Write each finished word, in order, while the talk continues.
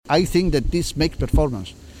I think that this makes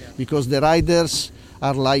performance, because the riders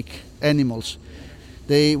are like animals.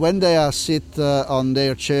 When they are sit on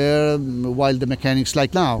their chair while the mechanics,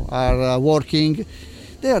 like now, are working,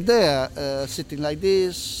 they are there sitting like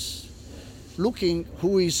this, looking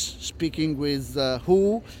who is speaking with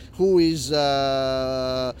who is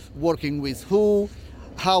working with who,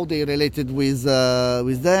 how they related with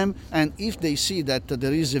them, and if they see that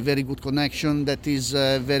there is a very good connection, that is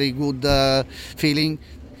a very good feeling,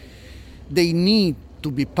 they need to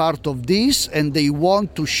be part of this, and they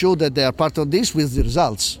want to show that they are part of this with the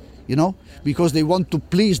results, because they want to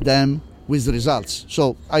please them with the results.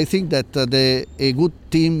 So I think that a good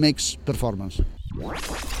team makes performance.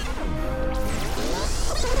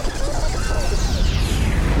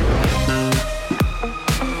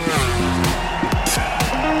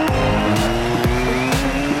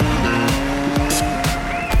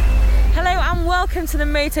 Hello and welcome to the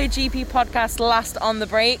MotoGP podcast, Last on the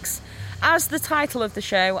Brakes. As the title of the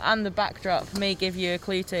show and the backdrop may give you a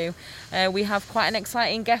clue to, we have quite an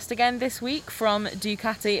exciting guest again this week from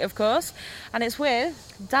Ducati, of course, and it's with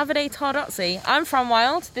Davide Tardozzi. I'm Fran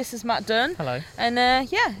Wild, this is Matt Dunn. Hello. And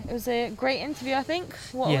it was a great interview, I think.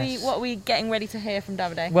 What are we getting ready to hear from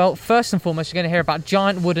Davide? Well, first and foremost, you're going to hear about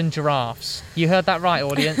giant wooden giraffes. You heard that right,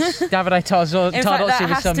 audience. Davide Tardozzi. In fact, that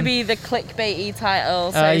has to be the clickbaity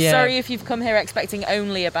title, so sorry if you've come here expecting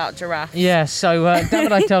only about giraffes. Yeah, so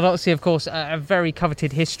Davide Tardozzi, of course, a very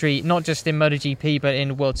coveted history, not just in MotoGP, but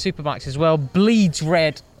in World Superbikes as well. Bleeds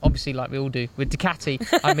red, obviously, like we all do with Ducati.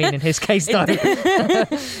 I mean, in his case, though.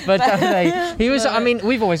 But Davide, he was. I mean,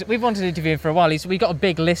 we've wanted to interview him for a while. We've got a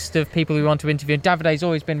big list of people we want to interview, and Davide's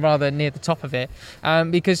always been rather near the top of it,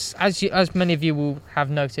 because as many of you will have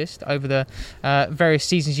noticed over the various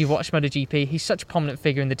seasons you've watched MotoGP, he's such a prominent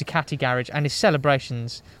figure in the Ducati garage, and his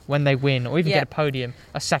celebrations when they win or even get a podium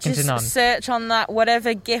are second to none. Just search on that,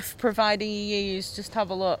 whatever GIF provider you use, just have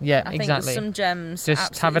a look. Yeah, I think exactly. there's some gems.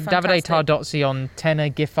 Just have a fantastic. Davide Tardozzi on Tenor,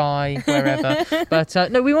 Gify, wherever. But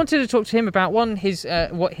no, we wanted to talk to him about what his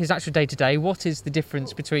actual day-to-day, what is the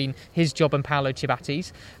difference between his job and Paolo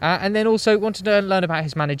Ciabatti's, and then also wanted to learn about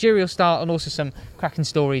his managerial style and also some cracking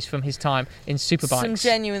stories from his time in Superbikes. Some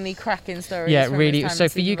genuinely cracking stories. Yeah, from really. his time So in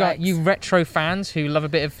for you Superbikes. guys, you retro fans who love a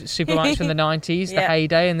bit of Superbikes from the 90s, the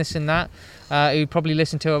heyday and this and that, who probably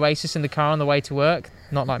listen to Oasis in the car on the way to work,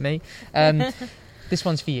 not like me. This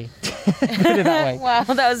one's for you. Put it that way. Wow,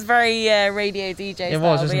 that was very radio DJ style. It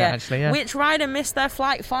was, wasn't it, actually? Yeah. Which rider missed their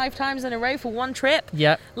flight 5 times in a row for one trip?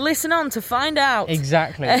 Yep. Listen on to find out.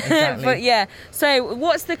 Exactly. But yeah, so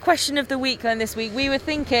what's the question of the week then this week? We were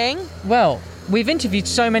thinking... Well, we've interviewed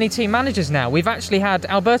so many team managers now. We've actually had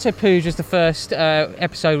Alberto Puig was the first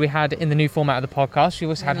episode we had in the new format of the podcast. We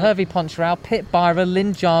also had Hervé Poncharal, Pit Byra,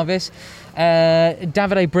 Lynn Jarvis,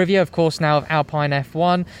 Davide Brivio, of course, now of Alpine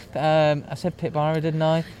F1. I said Pit Byra, didn't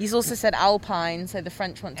I? He's also said Alpine, so the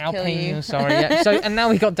French want to kill you. Sorry, yeah. So, and now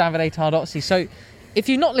we got Davide Tardozzi. So if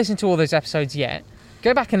you've not listened to all those episodes yet,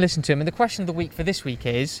 go back and listen to them. And the question of the week for this week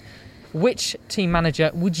is, which team manager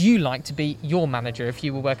would you like to be your manager if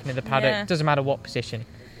you were working in the paddock? Yeah. Doesn't matter what position.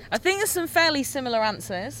 I think there's some fairly similar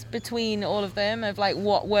answers between all of them of like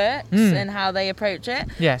what works and how they approach it.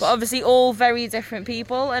 Yes. But obviously all very different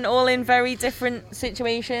people and all in very different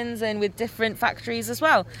situations and with different factories as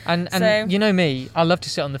well. And so, you know me, I love to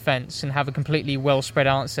sit on the fence and have a completely well spread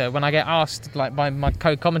answer. When I get asked like by my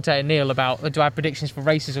co-commentator Neil about do I have predictions for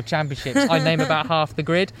races or championships, I name about half the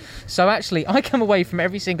grid. So actually I come away from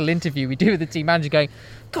every single interview we do with the team manager going,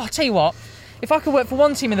 God, I'll tell you what, if I could work for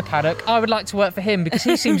one team in the paddock, I would like to work for him because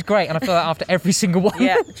he seems great, and I feel that after every single one.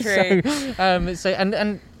 Yeah, true.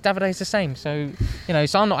 And Davide's the same, so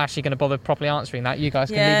I'm not actually going to bother properly answering that. You guys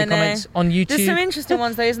can leave the comments on YouTube. There's some interesting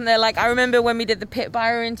ones though, isn't there? Like I remember when we did the Pit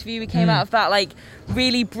Byra interview, we came out of that like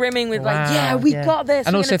really brimming with we got this.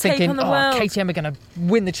 And we're also thinking, take on the world. KTM are going to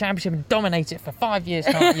win the championship and dominate it for 5 years.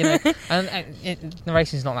 The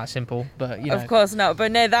racing's not that simple, but Of course not,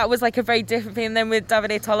 but no, that was like a very different thing. And then with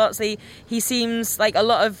Davide Tardozzi, he seems like a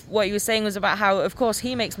lot of what he was saying was about how, of course,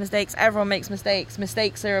 he makes mistakes. Everyone makes mistakes.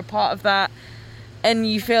 Mistakes are a part of that. And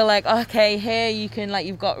you feel like, okay, here you can, like,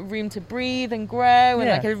 you've got room to breathe and grow and,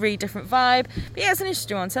 like, a really different vibe. But, yeah, it's an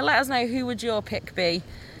interesting one. So let us know, who would your pick be?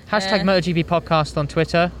 Hashtag MotoGP podcast on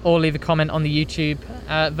Twitter, or leave a comment on the YouTube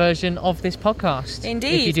version of this podcast.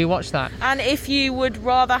 Indeed. If you do watch that. And if you would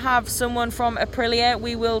rather have someone from Aprilia,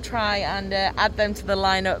 we will try and add them to the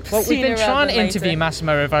lineup. Well, we've been trying to interview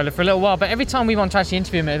Massimo Rivola for a little while, but every time we want to actually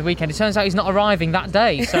interview him at the weekend, it turns out he's not arriving that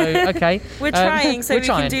day. So, okay. We're trying, so we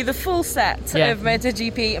can do the full set of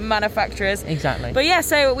MotoGP manufacturers. Exactly. But yeah,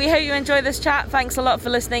 so we hope you enjoy this chat. Thanks a lot for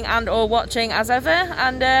listening and or watching as ever.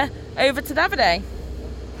 And over to Davide.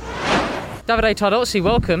 Davide Tardozzi,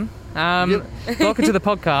 welcome. Welcome to the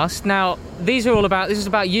podcast. Now, this is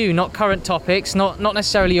about you, not current topics, not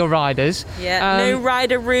necessarily your riders. Yeah, no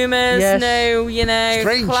rider rumours, yes. No,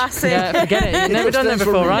 Strange. classic. Yeah, forget it. You've never done that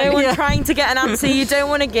before, right? No one trying to get an answer you don't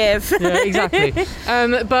want to give. Yeah, exactly.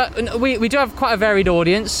 But we do have quite a varied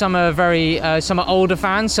audience. Some are some are older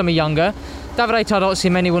fans, some are younger. Davide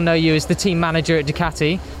Tardozzi, many will know you as the team manager at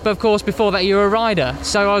Ducati, but of course before that you were a rider.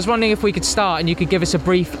 So I was wondering if we could start and you could give us a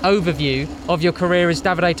brief overview of your career as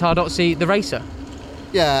Davide Tardozzi, the racer.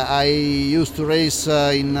 Yeah, I used to race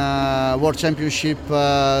in World Championship,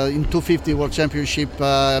 in 250 World Championship,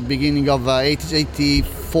 beginning of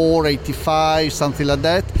 84, 85, something like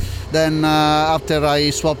that. Then after I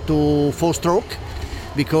swapped to 4-stroke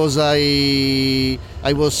because I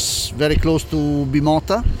was very close to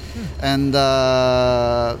Bimota. And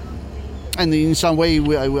in some way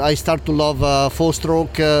I start to love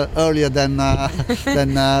 4-stroke earlier than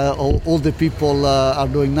all the people are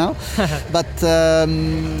doing now. But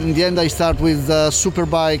in the end I start with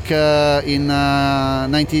Superbike in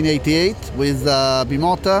 1988 with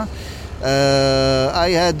Bimota. I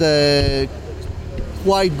had a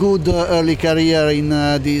quite good early career in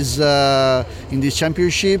this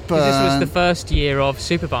championship. This was the first year of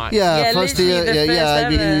Superbike. Yeah, first year. I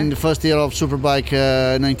began in the ever. first year of Superbike,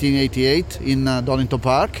 1988 in Donington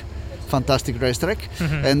Park. Fantastic racetrack.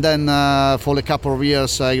 Mm-hmm. And then for a couple of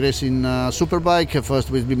years I raced in Superbike. First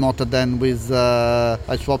with Bimota, then with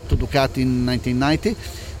I swapped to Ducati in 1990.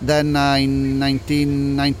 Then in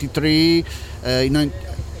 1993.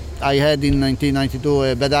 I had in 1992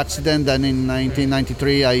 a bad accident, and in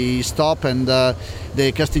 1993 I stopped, and the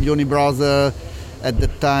Castiglioni brother, at the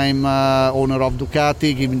time owner of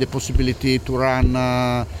Ducati, gave me the possibility to run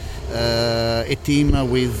a team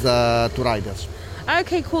with two riders.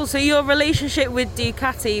 Okay, cool. So your relationship with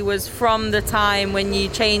Ducati was from the time when you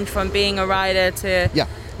changed from being a rider to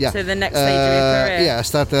the next stage of your career? Yeah, I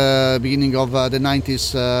started beginning of the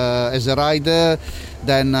 90s as a rider,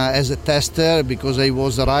 then as a tester, because I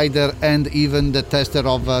was a rider and even the tester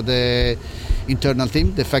of the internal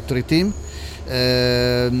team, the factory team.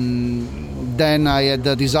 Then I had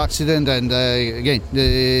this accident, and again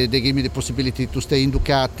they gave me the possibility to stay in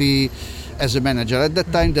Ducati as a manager. At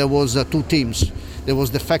that time there was two teams. There was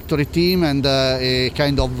the factory team and a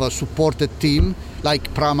kind of supported team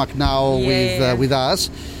like Pramac now with us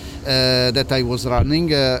that I was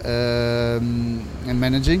running and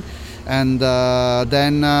managing. And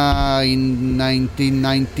then in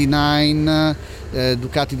 1999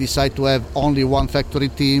 Ducati decided to have only one factory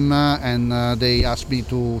team, and they asked me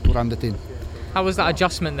to run the team. How was that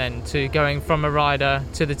adjustment then, to going from a rider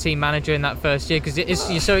to the team manager in that first year? Because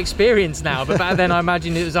you're so experienced now, but back then I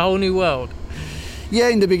imagine it was a whole new world. Yeah,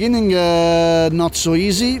 in the beginning not so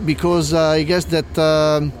easy, because I guess that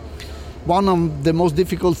one of the most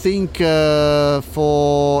difficult thing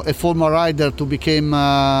for a former rider to become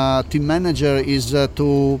a team manager is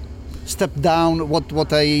to step down,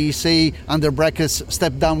 what I say under brackets,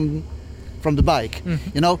 step down from the bike.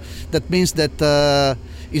 Mm-hmm. You know, that means that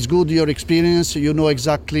it's good your experience, you know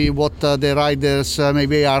exactly what the riders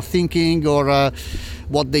maybe are thinking or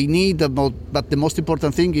what they need, but the most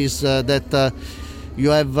important thing is that you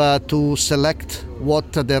have to select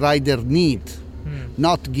what the rider need,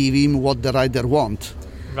 not give him what the rider want.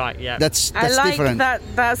 Right, yeah. That's I like different.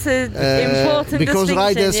 That's an important because distinction,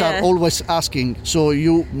 riders are always asking, so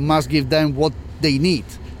you must give them what they need,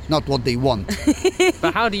 not what they want.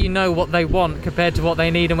 But how do you know what they want compared to what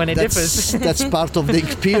they need and when it differs? That's part of the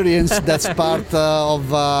experience. That's part of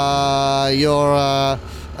your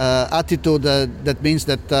attitude. That means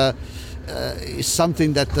that it's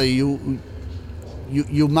something that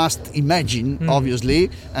you must imagine, obviously,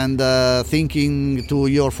 and thinking to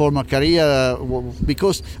your former career,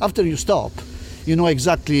 because after you stop, you know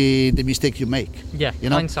exactly the mistake you make. Yeah, you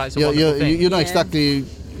know? hindsight's a wonderful thing. You know exactly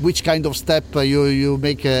which kind of step you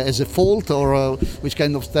make as a fault, or which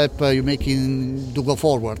kind of step you make to go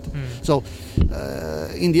forward. So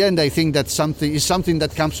in the end, I think that something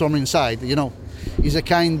that comes from inside. You know, is a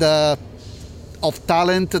kind of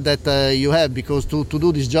talent that you have, because to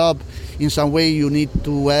do this job, in some way you need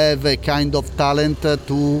to have a kind of talent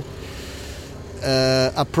to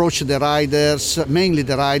approach the riders, mainly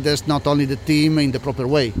the riders, not only the team, in the proper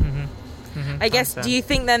way. I guess, do you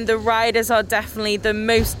think then the riders are definitely the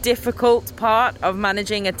most difficult part of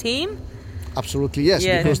managing a team? Absolutely, yes,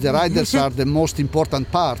 because the riders are the most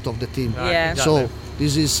important part of the team. Yeah. So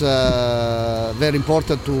this is very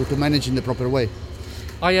important to manage in the proper way.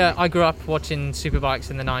 I grew up watching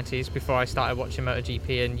Superbikes in the 90s before I started watching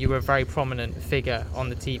MotoGP, and you were a very prominent figure on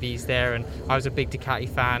the TVs there, and I was a big Ducati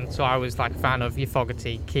fan, so I was like a fan of your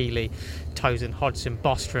Fogarty, Keeley, Tozen, Hodgson,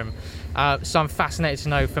 Bostrom. So I'm fascinated to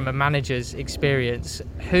know from a manager's experience,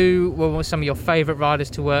 who were some of your favourite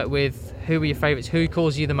riders to work with? Who were your favourites? Who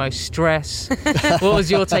caused you the most stress? What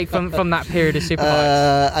was your take from that period of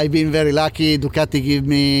Superbikes? I've been very lucky. Ducati gave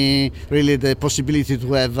me really the possibility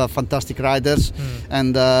to have fantastic riders,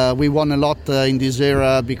 and we won a lot in this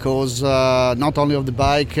era because not only of the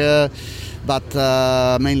bike, but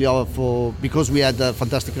mainly because we had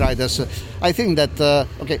fantastic riders. I think that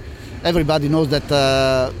everybody knows that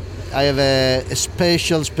I have a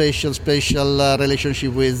special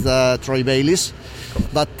relationship with Troy Bayliss.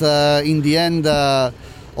 But in the end,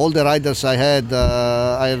 all the riders I had,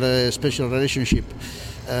 I have a special relationship.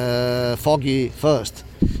 Foggy first.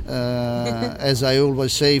 As I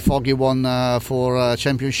always say, Foggy won for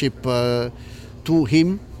championship to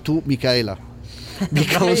Michaela.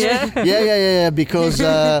 Because because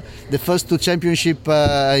the first two championship,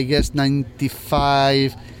 I guess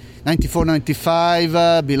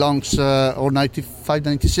 94-95 belongs, or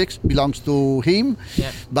 95-96 belongs to him.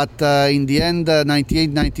 Yeah. But in the end,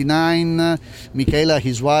 98-99, Michaela,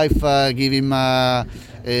 his wife, gave him a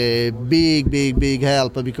big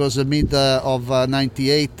help, because mid of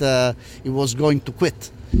 98 he was going to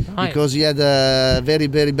quit. Right. Because he had a very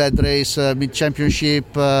bad race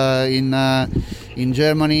mid-championship in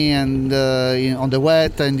Germany and on the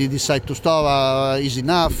wet, and he decided to stop. Is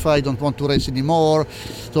enough, I don't want to race anymore.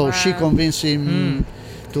 So she convinced him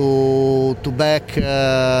to back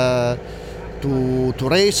to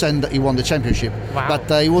race, and he won the championship. Wow.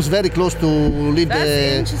 But he was very close to leave.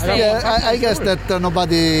 That's interesting. I guess that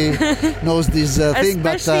nobody knows this thing,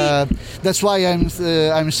 but that's why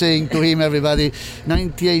I'm saying to him, everybody,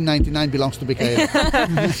 98-99 belongs to Michaela.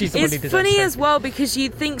 It's funny as well, because you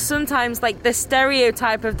think sometimes like the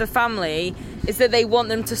stereotype of the family is that they want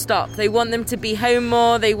them to stop, they want them to be home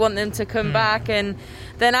more, they want them to come back, and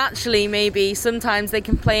then actually maybe sometimes they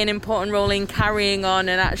can play an important role in carrying on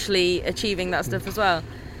and actually achieving that stuff as well.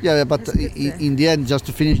 Yeah, but in the end, just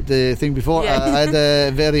to finish the thing before, I had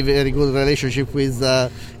a very good relationship with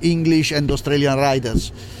English and Australian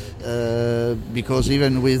riders, because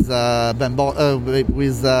even with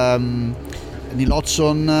Neil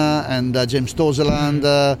Hodgson and James Toseland,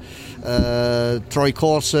 Troy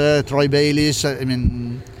Corser, Troy Bayliss, I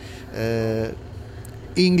mean,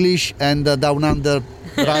 English and Down Under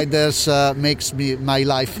riders makes my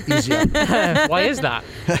life easier. Why is that?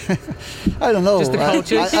 I don't know. Just the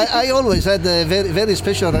cultures? I always had a very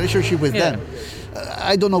special relationship with them.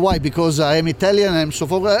 I don't know why, because I am Italian, I'm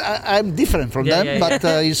different from them, but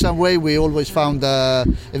in some way we always found a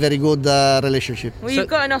very good relationship. Well, you've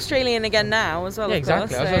got an Australian again now as well, Yeah, of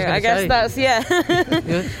exactly. course. I guess That's,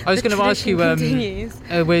 I was going to ask you, continues.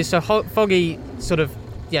 so Foggy sort of,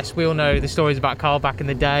 yes, we all know the stories about Carl back in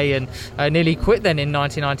the day, and nearly quit then in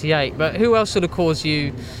 1998. But who else sort of caused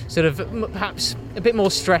you sort of perhaps a bit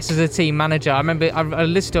more stress as a team manager? I remember I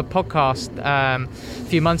listened to a podcast a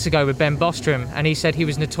few months ago with Ben Bostrom, and he said he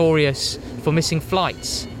was notorious for missing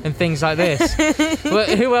flights and things like this. But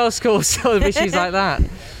who else caused sort of issues like that?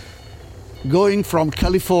 Going from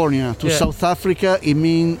California to South Africa, he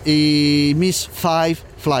missed 5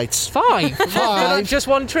 flights. 5? 5 Just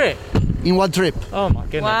one trip? In one trip. Oh my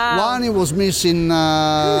goodness. Wow. One, he was missing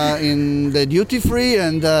in the duty free,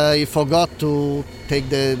 and he forgot to take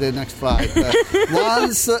the next flight.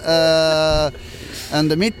 Once, and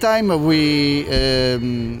the meantime, we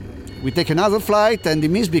take another flight, and he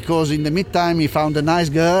missed because in the meantime he found a nice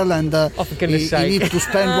girl, and he needed to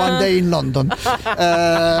spend one day in London.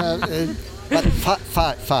 But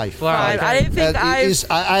 5. Wow. I don't think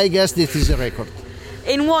I guess this is a record.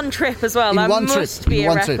 in one trip as well. In that one must trip, be in a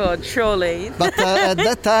one record, trip. surely. But at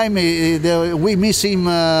that time, we miss him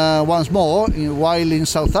once more while in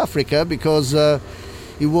South Africa, because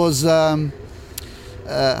he was, a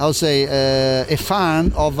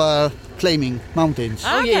fan of climbing mountains.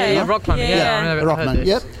 Okay. Rock climbing. Yeah. I Rockman, heard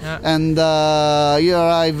yep. this. Yeah. And he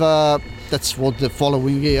arrived, that's what the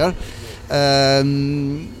following year,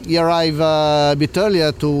 he arrived a bit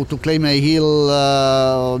earlier to claim a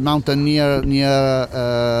hill mountain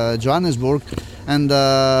near Johannesburg, and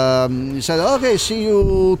he said, okay, see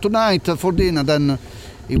you tonight for dinner. Then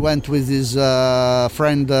he went with his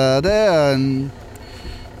friend there, and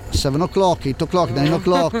 7 o'clock, 8 o'clock, 9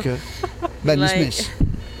 o'clock, Ben is missed.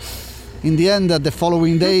 In the end, the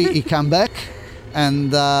following day, he came back,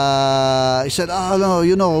 and he said, oh no,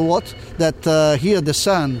 you know what, that here the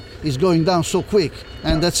sun is going down so quick,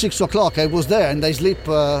 and at 6 o'clock I was there and I sleep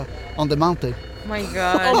on the mountain. My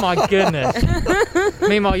God. Oh my goodness.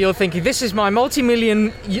 Meanwhile, you're thinking, this is my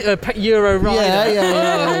multi-million euro rider.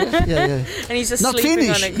 Yeah. And he's just Not sleeping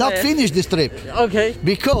on finished. it. Not finished this trip Okay.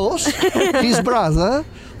 because his brother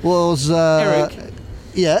was Eric.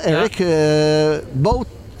 Eric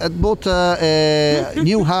bought a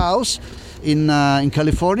new house in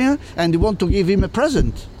California, and he want to give him a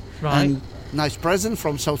present. Right. And nice present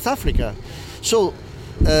from South Africa. So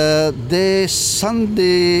the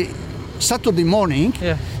Saturday morning,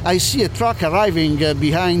 I see a truck arriving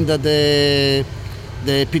behind the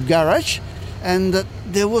pit garage, and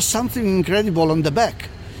there was something incredible on the back.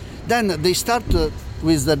 Then they start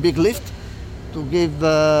with the big lift to give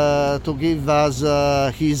us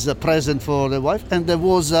his present for the wife, and there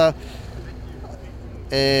was a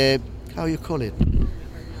how you call it?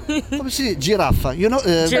 Obviously, giraffe. You know,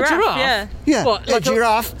 Giraffe. yeah, What, a like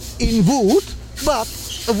giraffe in wood, but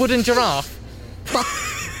A wooden giraffe.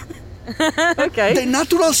 Okay. the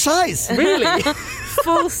natural size. Really?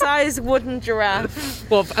 Full-size wooden giraffe.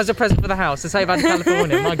 Well, as a present for the house to save out to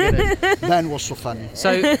California. My goodness. That was so funny.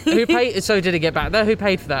 So who paid? So did it get back there? Who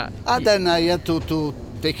paid for that? And then I had to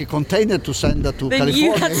take a container to send it to Then California.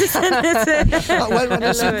 you had to send it to... when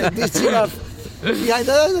I see this giraffe behind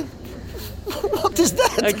her, what is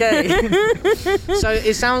that? Okay. So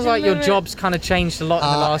it sounds like your job's kind of changed a lot in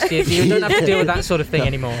the last year. So you don't have to deal with that sort of thing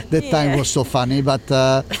anymore. That time was so funny, but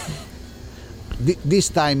this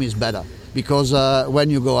time is better. Because when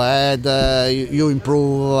you go ahead, you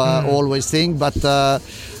improve always things, but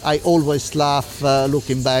I always laugh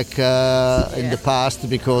looking back in the past,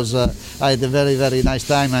 because I had a very, very nice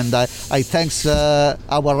time, and I thanks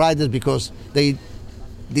our riders, because they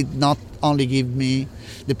did not only give me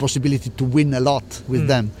the possibility to win a lot with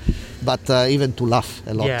them, but even to laugh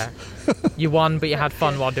a lot. Yeah. You won, but you had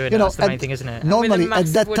fun while doing it. That's the main thing, isn't it? Normally, With a at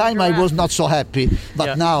that massive time, wooden I was giraffe. not so happy,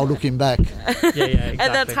 but now looking back, Yeah, exactly.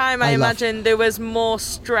 At that time, I I laugh. imagine there was more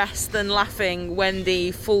stress than laughing when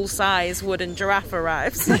the full-size wooden giraffe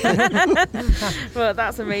arrives. Well,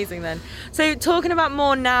 that's amazing then. So talking about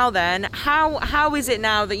more now then, how is it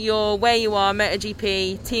now that you're where you are,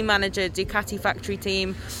 MotoGP, team manager, Ducati factory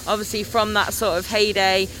team, obviously from that sort of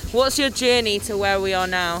heyday, what's your journey to where we are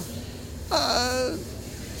now?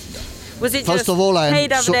 Was it first just, of all, hey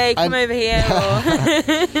Davide, come over here?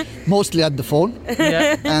 Or... mostly at the phone.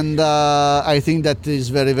 Yeah. And I think that is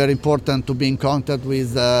very, very important to be in contact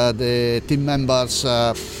with the team members.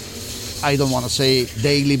 I don't want to say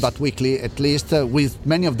daily, but weekly at least. With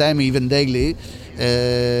many of them, even daily,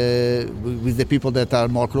 with the people that are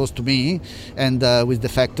more close to me, and with the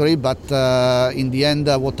factory. But in the end,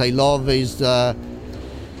 what I love is to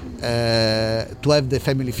have the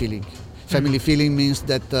family feeling. Family feeling means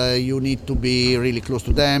that you need to be really close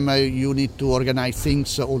to them. You need to organize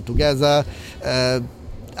things all together.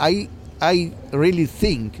 I really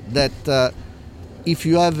think that if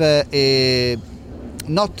you have a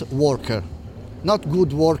not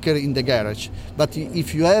good worker in the garage, but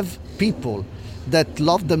if you have people that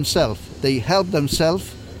love themselves, they help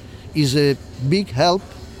themselves, is a big help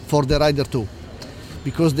for the rider too,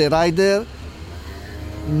 because the rider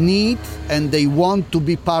need and they want to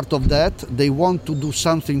be part of that. They want to do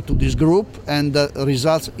something to this group, and the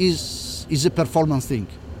results is a performance thing.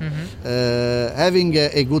 Having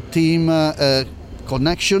a good team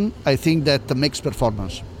connection, I think that makes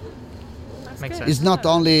performance. Makes sense. It's not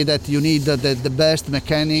only that you need the best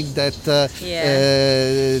mechanic that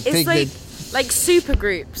take It's like super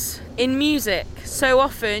groups in music. So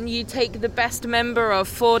often you take the best member of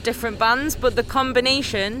 4 different bands, but the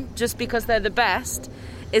combination, just because they're the best,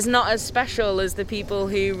 is not as special as the people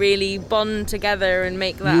who really bond together and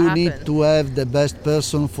make that you happen. need to have the best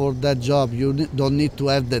person for that job. You don't need to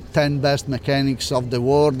have the 10 best mechanics of the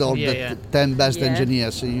world or the 10 best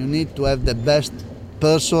engineers. So you need to have the best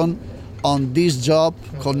person on this job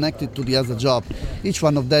connected to the other job. Each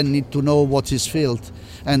one of them need to know what's his field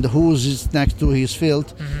and who's next to his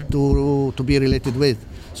field to be related with.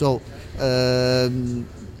 So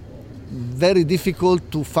very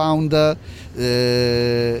difficult to find the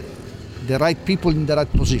right people in the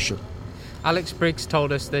right position. Alex Briggs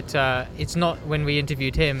told us that it's not, when we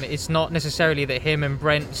interviewed him, it's not necessarily that him and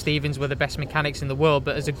Brent Stevens were the best mechanics in the world,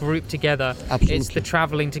 but as a group together, it's the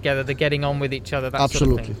travelling together, the getting on with each other, that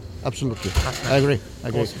sort of thing. Absolutely. I agree.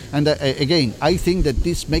 Awesome. And again, I think that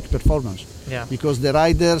this makes performance. Yeah. Because the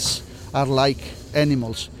riders are like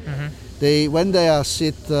animals. When they are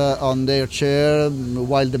sit on their chair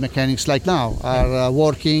while the mechanics, like now, are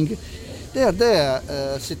working, they are there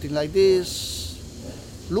sitting like this,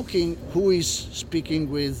 looking who is speaking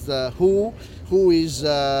with who is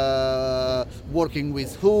working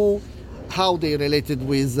with who, how they related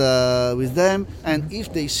with them, and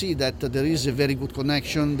if they see that there is a very good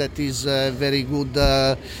connection, that is a very good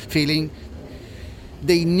feeling,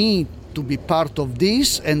 they need to be part of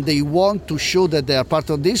this, and they want to show that they are part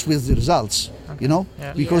of this with the results,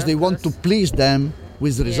 because they want to please them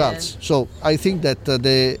with the results. So I think that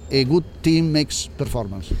a good team makes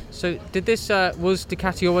performance. So did this was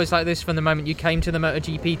Ducati always like this from the moment you came to the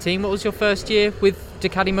MotoGP team? What was your first year with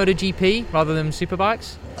Ducati MotoGP rather than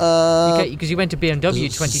Superbikes? Because you went to BMW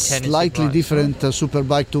 2010. Slightly different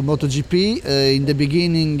Superbike to MotoGP. In the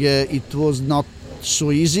beginning, it was not so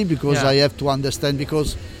easy because I have to understand,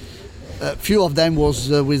 because few of them was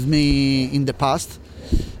with me in the past.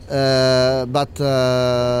 But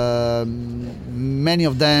many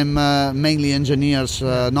of them, mainly engineers,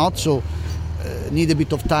 not so, need a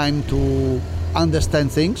bit of time to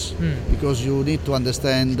understand things, because you need to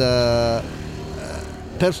understand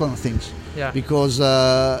personal things. Because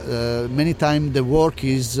many times the work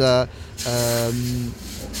is, the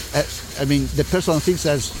personal things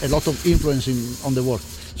has a lot of influence on the work.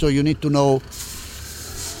 So you need to know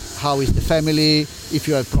how is the family, if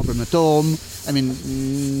you have problem at home.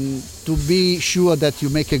 To be sure that you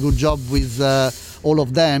make a good job with all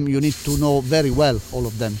of them, you need to know very well all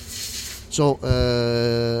of them. So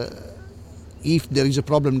if there is a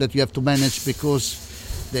problem that you have to manage because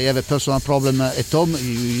they have a personal problem at home,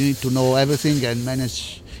 you need to know everything and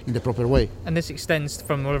manage in the proper way. And this extends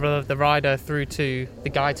from the rider through to the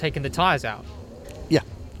guy taking the tyres out? Yeah,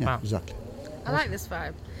 wow. Exactly. I like this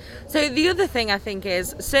vibe. So the other thing I think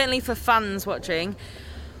is, certainly for fans watching,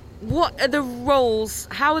 what are the roles?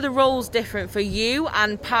 How are the roles different for you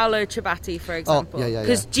and Paolo Ciabatti, for example?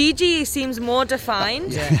 Because Gigi seems more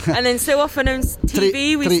defined, and then so often on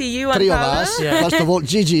TV we see you and three Paolo. Of us. First of all,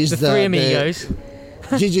 Gigi is the three amigos.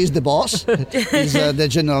 Gigi is the boss. He's the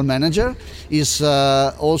general manager. He's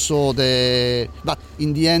also but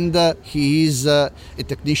in the end, he is a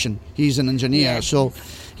technician. He's an engineer. So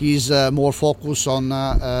he's more focused on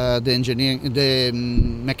the engineering, the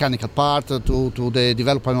mechanical part to the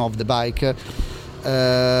development of the bike.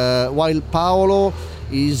 While Paolo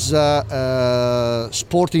is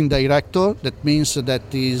sporting director. That means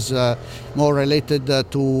that is more related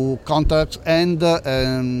to contracts and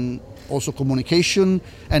also communication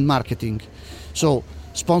and marketing. So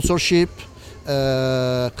sponsorship,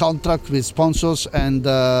 contract with sponsors and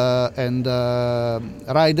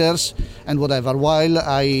riders and whatever. While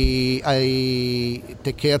I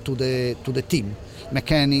take care to the team,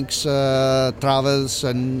 mechanics, travels,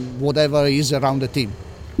 and whatever is around the team.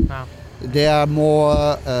 Wow. They are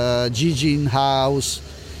more Gigi in-house,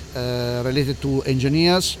 related to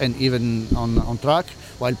engineers and even on track,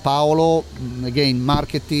 while Paolo, again,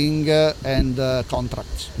 marketing and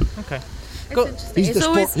contracts. Okay.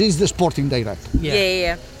 He's the sporting director.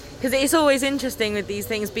 Yeah. Because it's always interesting with these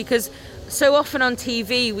things, because so often on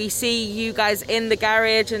TV we see you guys in the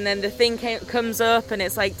garage and then the thing comes up and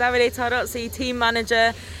it's like Davide Tardozzi, team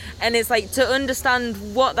manager, and it's like to understand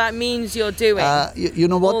what that means you're doing. You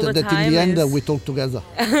know what? That in the end we talk together.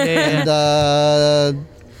 And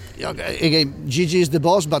again, Gigi is the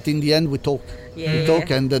boss, but in the end we talk. We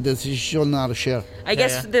talk and the decisions are shared. I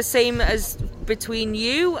guess the same as between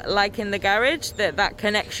you, like in the garage, that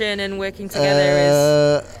connection and working together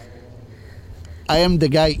is... I am the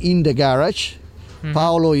guy in the garage. Mm-hmm.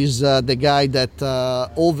 Paolo is the guy that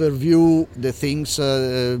overview the things.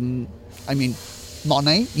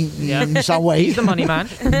 Money in some way. He's the money man.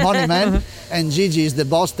 Money man. And Gigi is the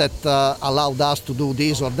boss that allowed us to do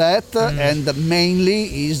this or that, and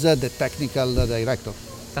mainly is the technical director.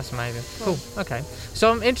 That's amazing. Cool. Okay. So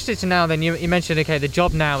I'm interested to now. Then you mentioned the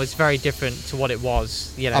job now is very different to what it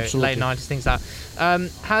was. Absolutely. Late 90s, things like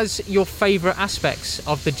that. Has your favourite aspects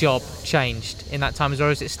of the job changed in that time,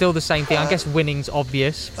 or is it still the same thing? I guess winning's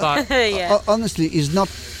obvious, but honestly, it's not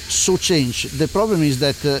so changed. The problem is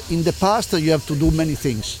that in the past you have to do many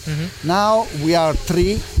things. Mm-hmm. Now we are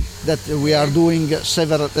three that we are doing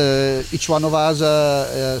several. Each one of us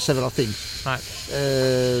several things. Right.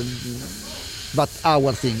 But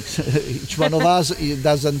our things. Each one of us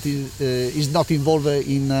is not involved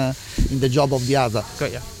in the job of the other.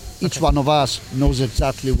 Got you. Each one of us knows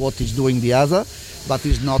exactly what is doing the other, but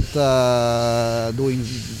is not doing,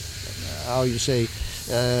 how you say,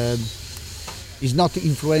 is not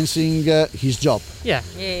influencing his job. Yeah.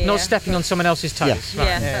 Not stepping on someone else's toes. Yeah,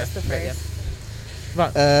 right. That's the phrase.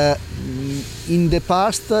 Right. In the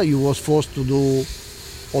past, you was forced to do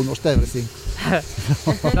almost everything. I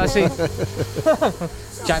see.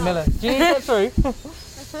 Jack Miller. Do you need to get through?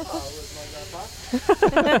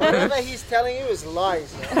 Whatever he's telling you is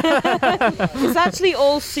lies. It's actually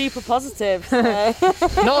all super positive. So.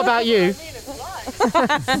 Not about you. I mean, it's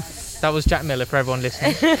lies. That was Jack Miller for everyone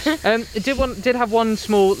listening. Did have one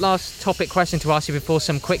small last topic question to ask you before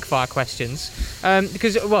some quick-fire questions.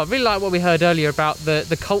 Because, well, I really like what we heard earlier about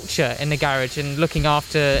the culture in the garage and looking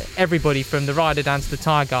after everybody from the rider down to the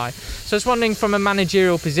tyre guy. So I was wondering, from a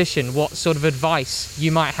managerial position, what sort of advice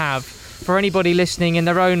you might have for anybody listening in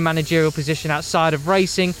their own managerial position outside of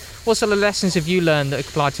racing. What sort of lessons have you learned that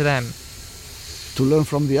apply to them? To learn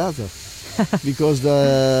from the other. Because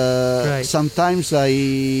sometimes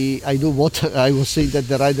I do what I was saying that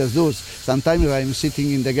the riders do. Sometimes I'm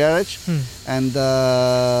sitting in the garage and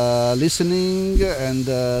listening and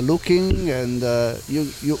looking, and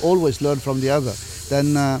you always learn from the other.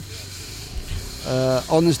 Then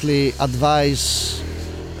honestly, advice,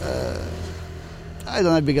 I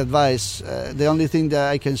don't have big advice. The only thing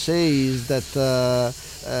that I can say is that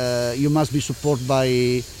you must be supported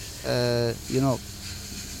by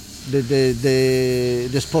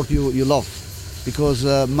the sport you love, because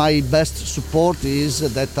my best support is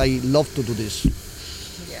that I love to do this.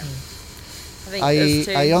 Yeah,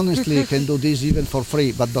 I honestly can do this even for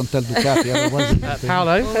free, but don't tell Ducati. Otherwise,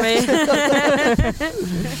 Paolo,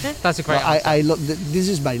 that's a great answer. This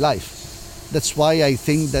is my life. That's why I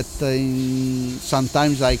think that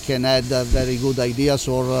sometimes I can add very good ideas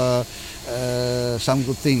or some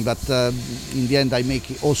good thing, but in the end I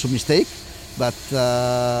make also mistake. But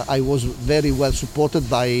I was very well supported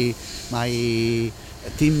by my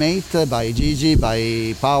teammate, by Gigi,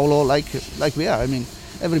 by Paolo, like we are. I mean,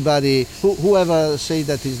 everybody, whoever say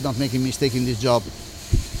that he's not making mistake in this job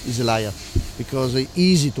is a liar, because it's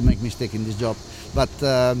easy to make mistake in this job. But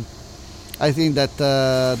I think that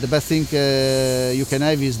the best thing you can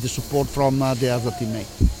have is the support from the other teammate.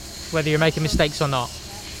 Whether you're making mistakes or not.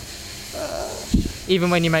 Even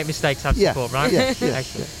when you make mistakes, have support, right? Yeah.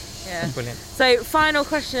 Excellent. Yeah. Brilliant. So, final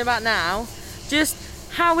question about now. Just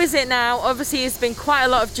how is it now? Obviously, it's been quite a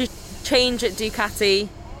lot of change at Ducati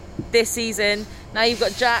this season. Now you've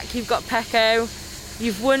got Jack, you've got Pecco.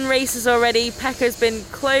 You've won races already. Pecco's been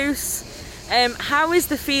close. How is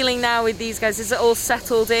the feeling now with these guys? Is it all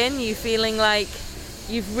settled in? You feeling like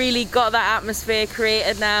you've really got that atmosphere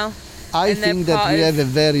created now? I think that we have a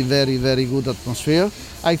very, very, very good atmosphere.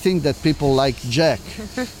 I think that people like Jack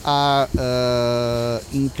are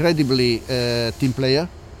incredibly team player,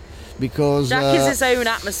 because Jack is his own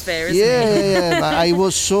atmosphere, isn't he? Yeah. But I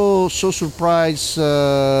was so surprised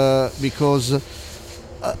because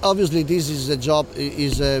obviously this is a job,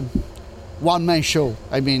 is a one-man show.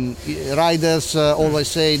 I mean, riders always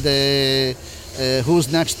say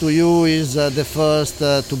who's next to you is the first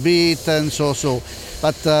to beat, and so.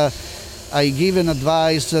 But I give an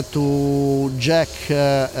advice to Jack,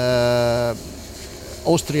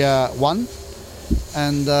 Austria won,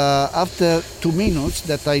 and after 2 minutes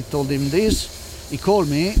that I told him this, he called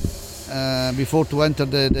me before to enter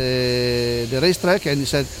the racetrack, and he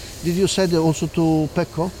said, "Did you say that also to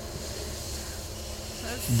Pecco?"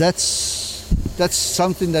 That's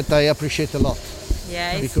something that I appreciate a lot.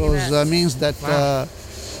 Yeah, because means that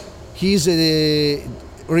he's a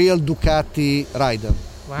real Ducati rider.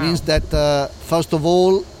 Wow. Means that first of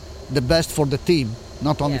all, the best for the team,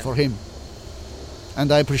 not only for him, and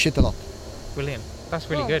I appreciate a lot. Brilliant. That's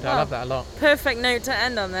really good. I love that a lot. Perfect note to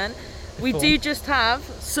end on then. We do just have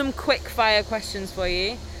some quick fire questions for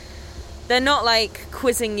you. They're not like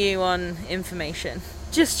quizzing you on information,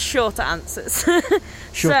 just short answers.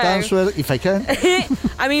 Short answer if I can.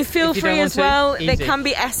 I mean, feel free as well. Easy. They can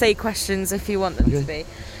be essay questions if you want them to be.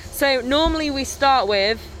 So normally we start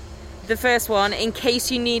with the first one, in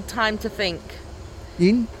case you need time to think.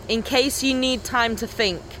 In case you need time to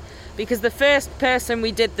think. Because the first person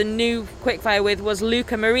we did the new quickfire with was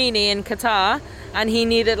Luca Marini in Qatar, and he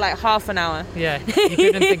needed like half an hour. Yeah, you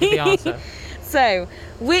couldn't think of the answer. So,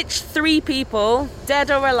 which 3 people, dead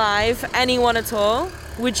or alive, anyone at all,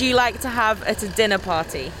 would you like to have at a dinner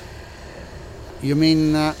party? You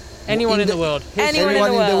mean anyone in the world? Anyone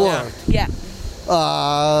in the world. Yeah.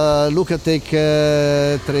 Luca take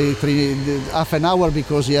half an hour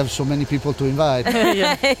because you have so many people to invite.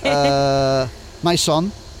 My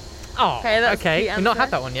son. Oh, okay. We've not had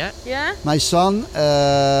that one yet. Yeah. My son.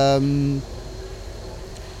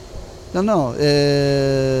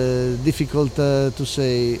 Difficult to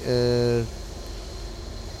say.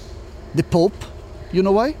 The Pope. You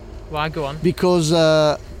know why? Well, go on. Because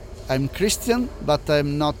I'm Christian, but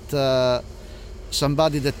I'm not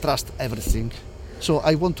somebody that trusts everything. So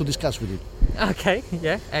I want to discuss with him. Okay,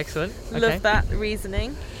 yeah, excellent. Okay. Love that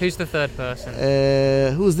reasoning. Who's the third person?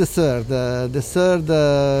 Who's the third? The third,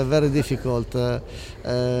 very difficult.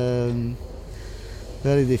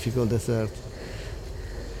 Very difficult, the third.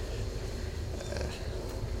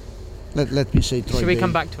 Let me say Troy. Should we Bailey.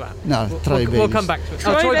 come back to that? No, Troy We'll Bailey. come back to it.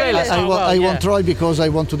 Troy Troy Bailey. Bailey. I want Troy because I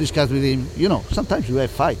want to discuss with him. You know, sometimes we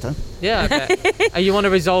have fight, huh? Yeah, okay. And you want to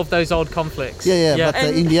resolve those old conflicts. Yeah. But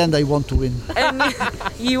in the end, I want to win. And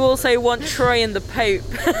you also want Troy and the Pope.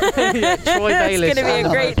 Yeah, Troy Bailey. It's going to be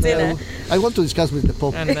a great dinner. I want to discuss with the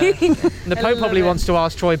Pope. And the Pope probably it. wants to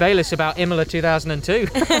ask Troy Bayliss about Imola 2002.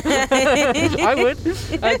 I would.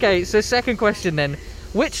 Okay, so second question then.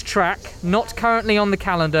 Which track, not currently on the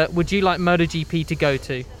calendar, would you like MotoGP to go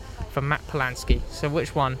to? From Matt Polanski. So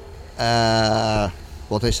which one?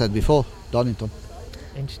 What I said before, Donington.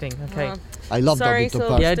 Interesting, okay. Oh. I love Sorry, Donington Silverstone.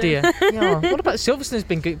 Park. Yeah, dear. Yeah. What about Silverstone's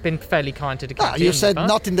been fairly kind to Ducati? You in said the past?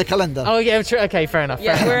 not in the calendar. Oh, yeah, true. Okay, fair enough.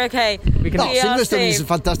 Yeah, fair we're enough. okay. We can. No, We are Silverstone is a safe.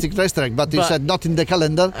 fantastic racetrack, but you But- said not in the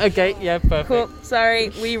calendar. Okay, yeah, perfect. Cool. Sorry,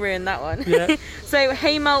 we ruined that one. Yeah. So,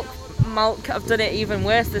 hey, Malk, I've done it even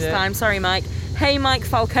worse this Yeah. time. Sorry, Mike. Hey, Mike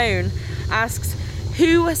Falcone asks,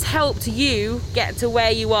 who has helped you get to where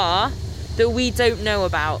you are that we don't know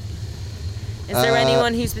about? Is there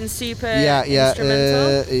anyone who's been super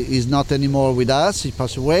instrumental? He's not anymore with us. He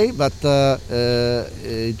passed away, but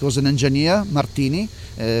it was an engineer, Martini,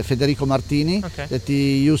 Federico Martini, Okay. that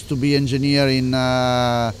he used to be engineer in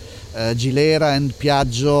Gilera and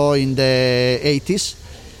Piaggio in the 80s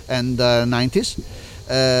and 90s.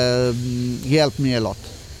 He helped me a lot.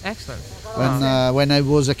 Excellent. When I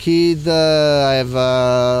was a kid, I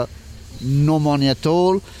have no money at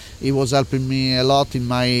all. He was helping me a lot in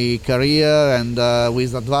my career and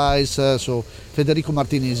with advice. So Federico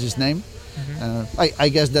Martini is his name. I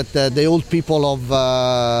guess that the old people of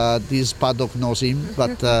this paddock knows him,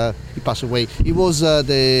 but he passed away. He was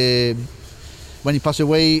when he passed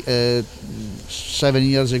away 7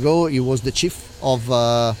 years ago. He was the chief of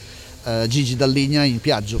Gigi Dall'Igna in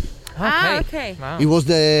Piaggio. Okay. Wow. He was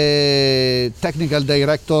the technical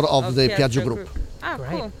director of the Piaggio group. Oh, Great.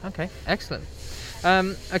 cool. Okay, excellent.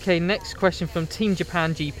 Okay, next question from Team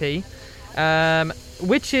Japan GP.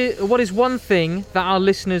 What is one thing that our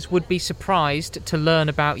listeners would be surprised to learn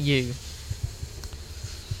about you?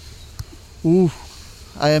 Ooh,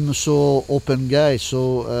 I am so open guy,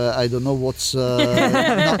 so I don't know what's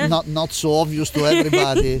not so obvious to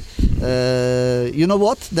everybody. You know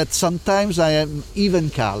what? That sometimes I am even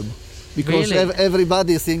calm. Because Really?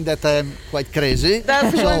 everybody think that I am quite crazy.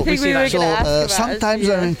 That's one thing we were going to ask about. Sometimes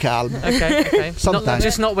I am calm. Okay. Sometimes.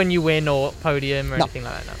 Just not when you win or podium or No. anything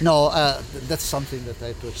like that. No, that's something that I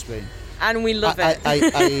have to explain. And we love it.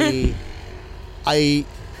 I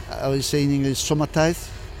was saying in English, somatize.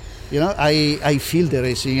 You know, I feel the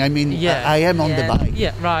racing. I mean, Yeah. I am on the Yeah. bike.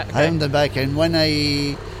 Yeah, right. I am on the bike, and when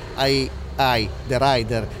I, the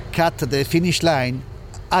rider, cut the finish line,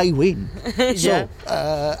 I win. So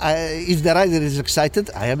if the rider is excited,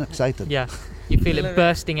 I am excited. Yeah, you feel it Love it.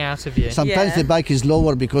 bursting out of you. Sometimes Yeah. the bike is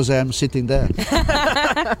lower because I am sitting there.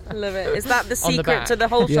 Love it. Is that the On the secret back. to the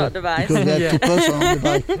whole shot device? because there are Yeah. two persons on the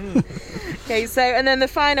bike. Okay, so, and then the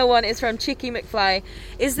final one is from Chicky McFly.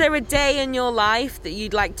 Is there a day in your life that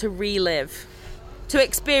you'd like to relive? To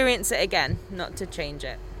experience it again, not to change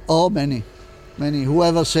it. Oh, many.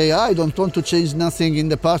 Whoever say, I don't want to change nothing in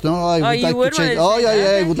the past. No, I would you like would to change. wanna Oh, change yeah,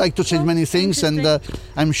 that, I okay. would like to change many things, and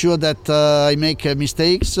I'm sure that I make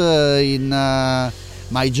mistakes in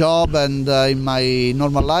my job and in my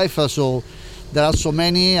normal life. So there are so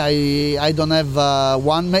many. I don't have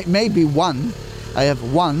one. Maybe one. I have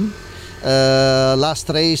one. Last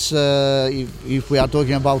race, if we are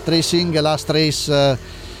talking about racing, last race.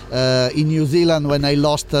 In New Zealand, when I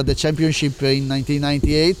lost the championship in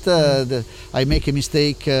 1998, I make a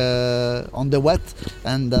mistake on the wet,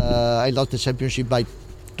 and I lost the championship by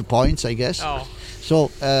 2 points, I guess. Oh,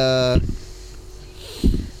 So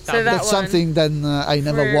So that that's one, something. Then I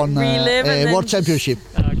never For won relive and a then world just- championship.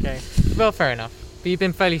 okay. Well, fair enough. But you've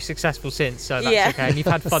been fairly successful since, so that's Yeah. okay. And you've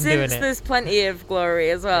had fun doing Since it. there's plenty of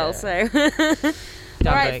glory as well, Yeah. so.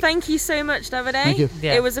 All right, Davide. thank you so much, Davide. Thank you.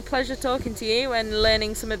 Yeah. It was a pleasure talking to you and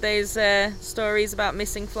learning some of those stories about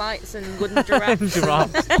missing flights and wooden giraffes.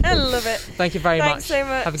 Giraffes. I love it. Thank you very Thanks much. so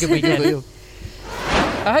much. Have a good Thank weekend. you.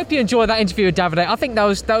 I hope you enjoyed that interview with Davide. I think that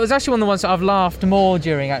was actually one of the ones that I've laughed more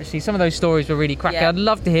during. Actually, some of those stories were really cracking. Yeah. I'd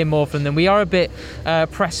love to hear more from them. We are a bit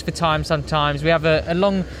pressed for time sometimes. We have a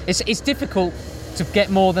long. It's difficult to get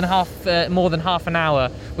more than half an hour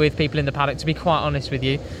with people in the paddock, to be quite honest with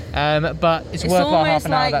you. But it's worthwhile half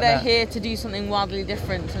an hour. It's almost like they're here to do something wildly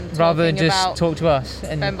different and rather than just about talk to us.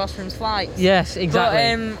 And Ben Bostром's flights. Yes,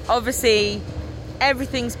 exactly. But obviously,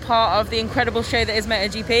 everything's part of the incredible show that is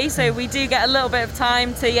MotoGP, so we do get a little bit of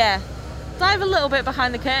time to dive a little bit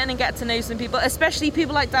behind the curtain and get to know some people, especially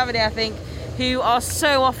people like Davide, I think, who are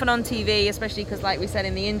so often on TV, especially because, like we said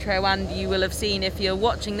in the intro, and you will have seen if you're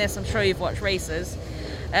watching this, I'm sure you've watched races,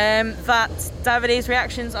 that Davide's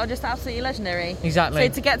reactions are just absolutely legendary. Exactly.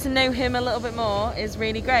 So to get to know him a little bit more is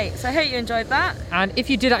really great. So I hope you enjoyed that. And if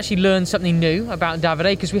you did actually learn something new about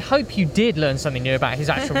Davide, because we hope you did learn something new about his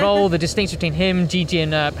actual role, the distinction between him, Gigi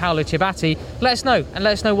and Paolo Ciabatti, let us know. And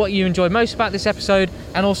let us know what you enjoyed most about this episode.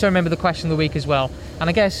 And also remember the question of the week as well. And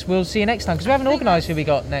I guess we'll see you next time, because we haven't organised who we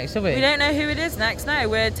got next, have we? We don't know who it is next, no.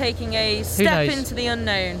 We're taking a step into the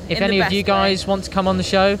unknown. If any of you guys want to come on the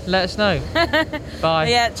show, let us know. Bye.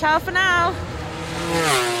 Yeah, ciao for now.